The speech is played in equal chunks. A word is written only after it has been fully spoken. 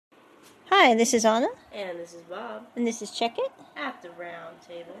Hi, this is Anna. And this is Bob. And this is Check It, At the Round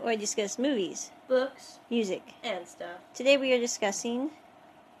Table. where I discuss movies, books, music, and stuff. Today we are discussing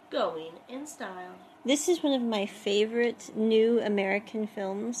Going in Style. This is one of my favorite new American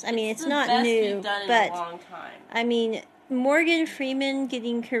films. I mean, it's not best new, we've done in but a long time. I mean, Morgan Freeman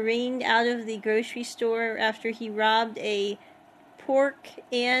getting careened out of the grocery store after he robbed a pork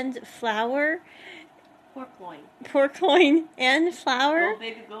and flour. Pork loin and flour. Go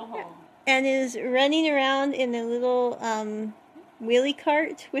baby, go home. And is running around in a little wheelie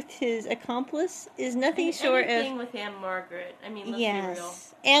cart with his accomplice is nothing short of... Anything with Aunt Margaret. I mean, let's be real.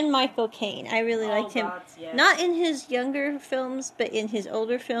 And Michael Caine. I really liked him. Yes. Not in his younger films, but in his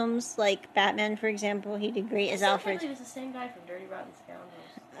older films, like Batman, for example. He did great as Alfred. He was the same guy from Dirty Rotten Scoundrels.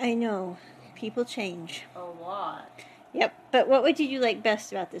 I know. People change. A lot. Yep. But what would you like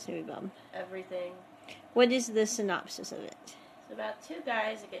best about this movie, Bob? Everything. What is the synopsis of it? It's about three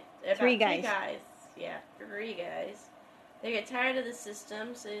guys. Three guys. They get tired of the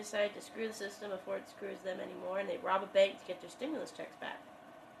system, so they decide to screw the system before it screws them anymore, and they rob a bank to get their stimulus checks back.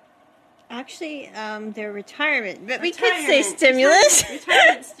 Actually, their retirement, but we could say stimulus.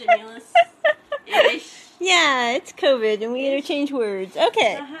 Retirement stimulus-ish. Yeah, it's COVID, and we interchange words.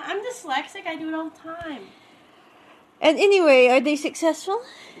 Okay. I'm dyslexic. I do it all the time. And anyway, are they successful?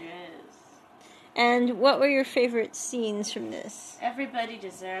 Yes. And what were your favorite scenes from this? Everybody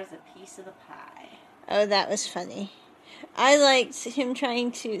deserves a piece of the pie. Oh, that was funny. I liked him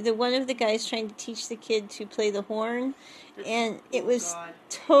one of the guys trying to teach the kid to play the horn, and it was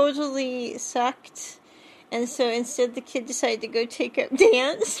totally sucked. And so instead the kid decided to go take up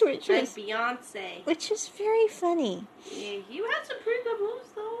dance, which was Beyonce. Which is very funny. Yeah, you had some pretty good moves,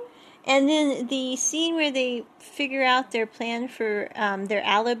 though. And then the scene where they figure out their plan for their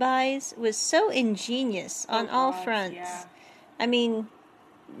alibis was so ingenious on all fronts. Yeah. I mean,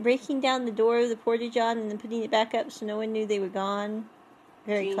 breaking down the door of the porta-john and then putting it back up so no one knew they were gone.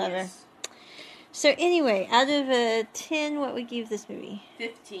 Very Genius. Clever. So anyway, out of a 10, what would you give this movie?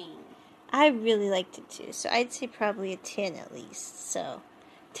 15. I really liked it too, so I'd say probably a 10 at least. So,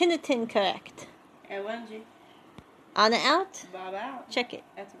 10 of 10 correct. I won you. Anna out. Bob out. Check it.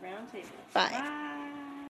 At the round table. Bye. Bye.